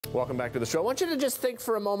Welcome back to the show. I want you to just think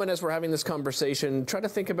for a moment as we're having this conversation, try to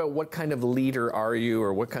think about what kind of leader are you,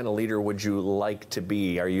 or what kind of leader would you like to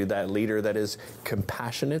be? Are you that leader that is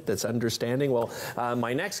compassionate, that's understanding? Well,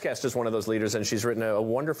 my next guest is one of those leaders, and she's written a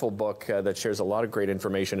wonderful book that shares a lot of great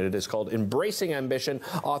information. It is called Embracing Ambition.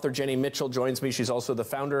 Author Jenny Mitchell joins me. She's also the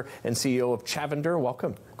founder and CEO of Chavender.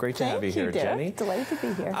 Welcome. Great to have you here, Jenny. Delighted to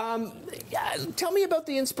be here. Tell me about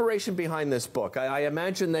the inspiration behind this book. I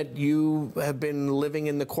imagine that you have been living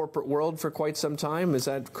in the corporate world for quite some time. Is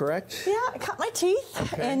that correct? Yeah, I cut my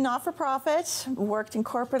teeth in not-for-profit, worked in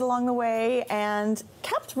corporate along the way, and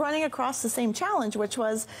kept running across the same challenge, which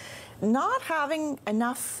was not having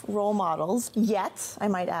enough role models yet, I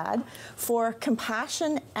might add, for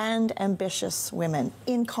compassion and ambitious women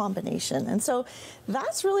in combination. And so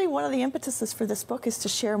that's really one of the impetuses for this book, is to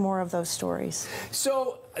share more of those stories.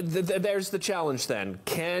 So there's the challenge then.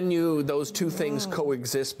 Can those two things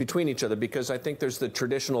coexist between each other? Because I think there's the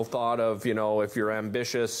traditional thought of, you know, if you're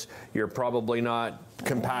ambitious, you're probably not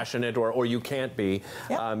compassionate, or you can't be.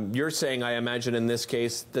 Yep. You're saying, I imagine in this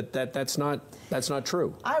case, that's not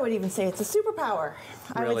true. I would even say it's a superpower.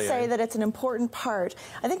 I would say that it's an important part.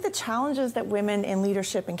 I think the challenges that women in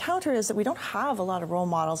leadership encounter is that we don't have a lot of role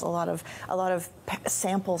models, a lot of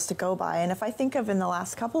samples to go by. And if I think of in the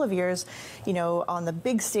last couple of years, you know, on the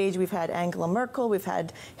big stage, we've had Angela Merkel, we've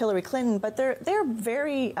had Hillary Clinton, but they're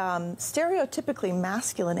very stereotypically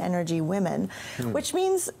masculine energy women, which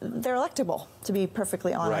means they're electable, to be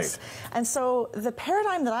perfectly honest. Right. And so the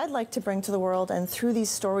paradigm that I'd like to bring to the world, and through these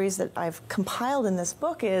stories that I've compiled in this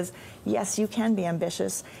book, is yes, you can be ambitious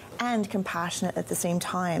and compassionate at the same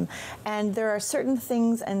time. And there are certain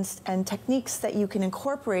things and techniques that you can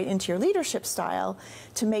incorporate into your leadership style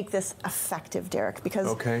to make this effective, Derick,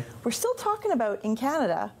 because we're still talking about, in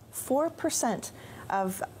Canada, 4%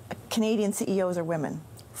 of Canadian CEOs are women.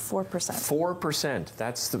 4%. 4%.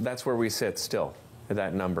 That's where we sit still.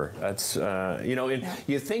 That number. That's you know,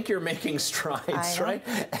 you think you're making strides, right?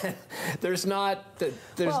 And there's not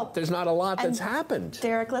a lot that's happened.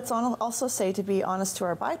 Derick, let's also say, to be honest to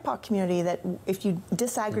our BIPOC community, that if you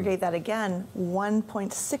disaggregate that again,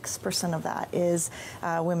 1.6% of that is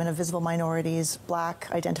women of visible minorities, Black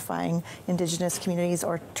identifying Indigenous communities,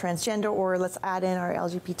 or transgender, or let's add in our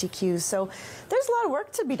LGBTQs. So there's a lot of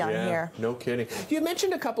work to be done here. No kidding. You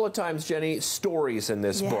mentioned a couple of times, Jenny, stories in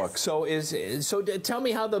this book. So tell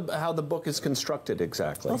me how the book is constructed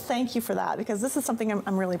exactly. Well, thank you for that, because this is something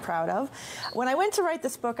I'm really proud of. When I went to write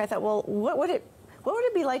this book, I thought, well, what would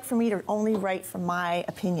it be like for me to only write from my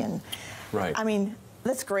opinion? Right. I mean,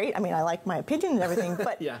 that's great. I mean, I like my opinion and everything,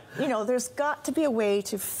 but you know, there's got to be a way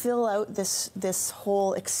to fill out this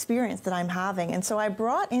whole experience that I'm having. And so I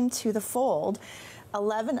brought into the fold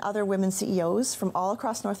 11 other women CEOs from all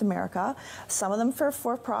across North America, some of them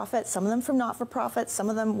for-profit, some of them from not-for-profit,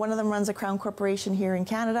 one of them runs a crown corporation here in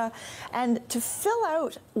Canada, and to fill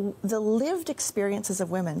out the lived experiences of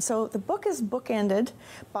women. So the book is bookended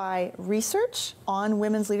by research on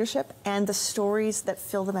women's leadership and the stories that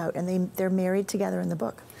fill them out, and they're married together in the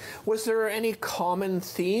book. Was there any common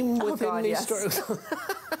theme within these stories?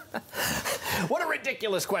 What a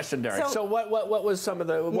ridiculous question, Derick. So what was some of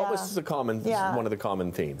the what was the common one of the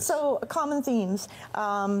common themes? So common themes.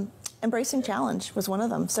 Embracing challenge was one of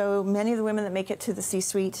them. So many of the women that make it to the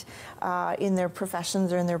C-suite in their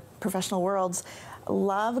professions or in their professional worlds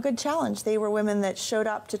love a good challenge. They were women that showed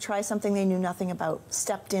up to try something they knew nothing about,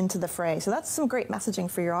 stepped into the fray. So that's some great messaging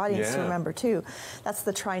for your audience to remember too. That's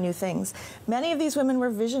the try new things. Many of these women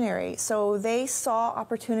were visionary, so they saw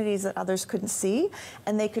opportunities that others couldn't see,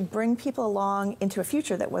 and they could bring people along into a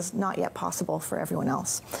future that was not yet possible for everyone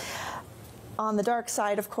else. On the dark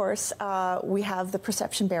side, of course, we have the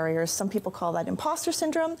perception barriers. Some people call that imposter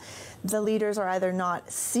syndrome. The leaders are either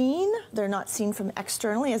not seen, they're not seen from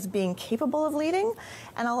externally as being capable of leading.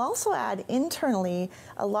 And I'll also add, internally,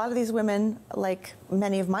 a lot of these women, like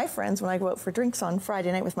many of my friends, when I go out for drinks on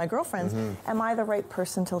Friday night with my girlfriends, am I the right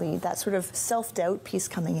person to lead? That sort of self-doubt piece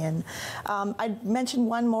coming in. I'd mention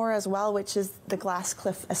one more as well, which is the glass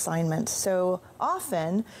cliff assignment. So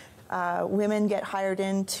often, women get hired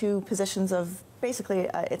into positions of basically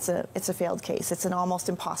it's a failed case. It's an almost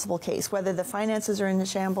impossible case, whether the finances are in the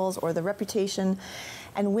shambles or the reputation,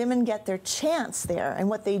 and women get their chance there, and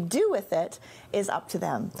what they do with it is up to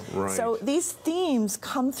them. Right. So these themes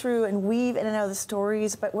come through and weave in and out of the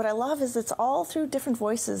stories, but what I love is it's all through different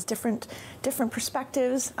voices, different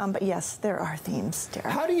perspectives, but yes, there are themes,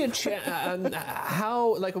 Derick. How do you,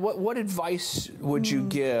 what advice would you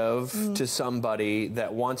give to somebody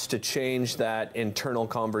that wants to change that internal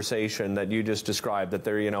conversation that you just described, that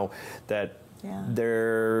they're, you know, that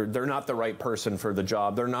they're not the right person for the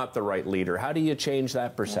job, they're not the right leader. How do you change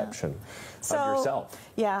that perception of yourself?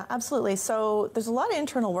 Yeah, absolutely. So there's a lot of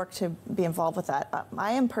internal work to be involved with that.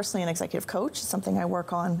 I am personally an executive coach, something I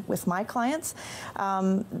work on with my clients.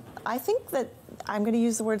 I think that I'm going to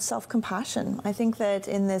use the word self-compassion. I think that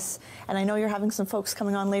in this, and I know you're having some folks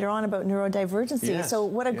coming on later on about neurodivergency, yes. so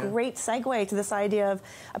what a great segue to this idea of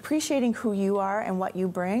appreciating who you are and what you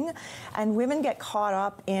bring. And women get caught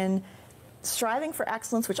up in striving for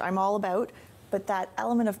excellence, which I'm all about, but that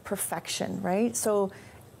element of perfection, right? So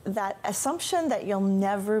that assumption that you'll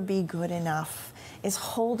never be good enough is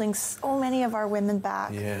holding so many of our women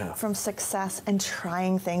back from success and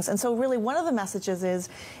trying things. And so really one of the messages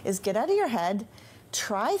is get out of your head,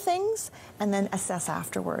 try things, and then assess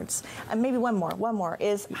afterwards. And maybe one more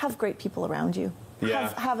is have great people around you.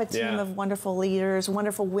 Have a team of wonderful leaders,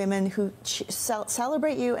 wonderful women who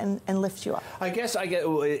celebrate you and lift you up. I guess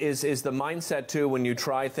is the mindset too, when you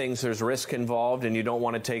try things, there's risk involved and you don't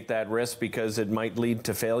want to take that risk because it might lead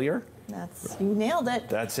to failure? You nailed it.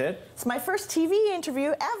 That's it? It's my first TV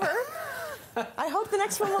interview ever. I hope the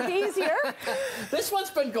next one will be easier. This one's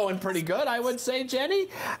been going pretty good, I would say, Jenny.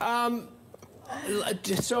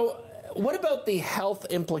 So what about the health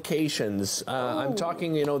implications? I'm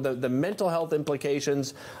talking, the mental health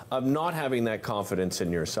implications of not having that confidence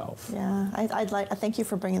in yourself. Yeah, I thank you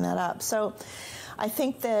for bringing that up. So I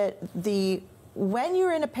think that when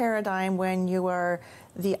you're in a paradigm when you are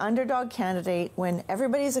the underdog candidate, when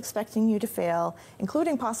everybody's expecting you to fail,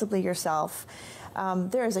 including possibly yourself,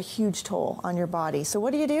 there is a huge toll on your body. So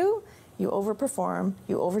what do? You overperform,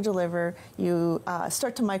 you overdeliver, you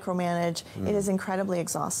start to micromanage. It is incredibly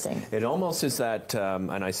exhausting. It almost is that,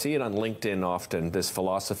 and I see it on LinkedIn often, this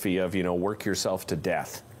philosophy of, work yourself to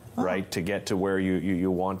death. Right, to get to where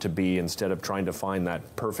you want to be instead of trying to find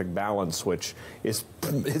that perfect balance, which is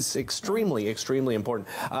extremely, extremely important.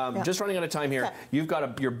 Just running out of time here. You've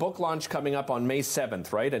got your book launch coming up on May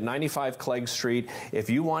 7th, right, at 95 Clegg Street. If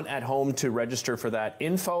you want at home to register for that,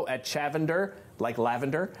 info at Chavender, like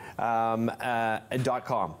lavender,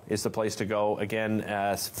 .com is the place to go. Again,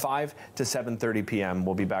 5 to 7:30 p.m.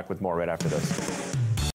 We'll be back with more right after this.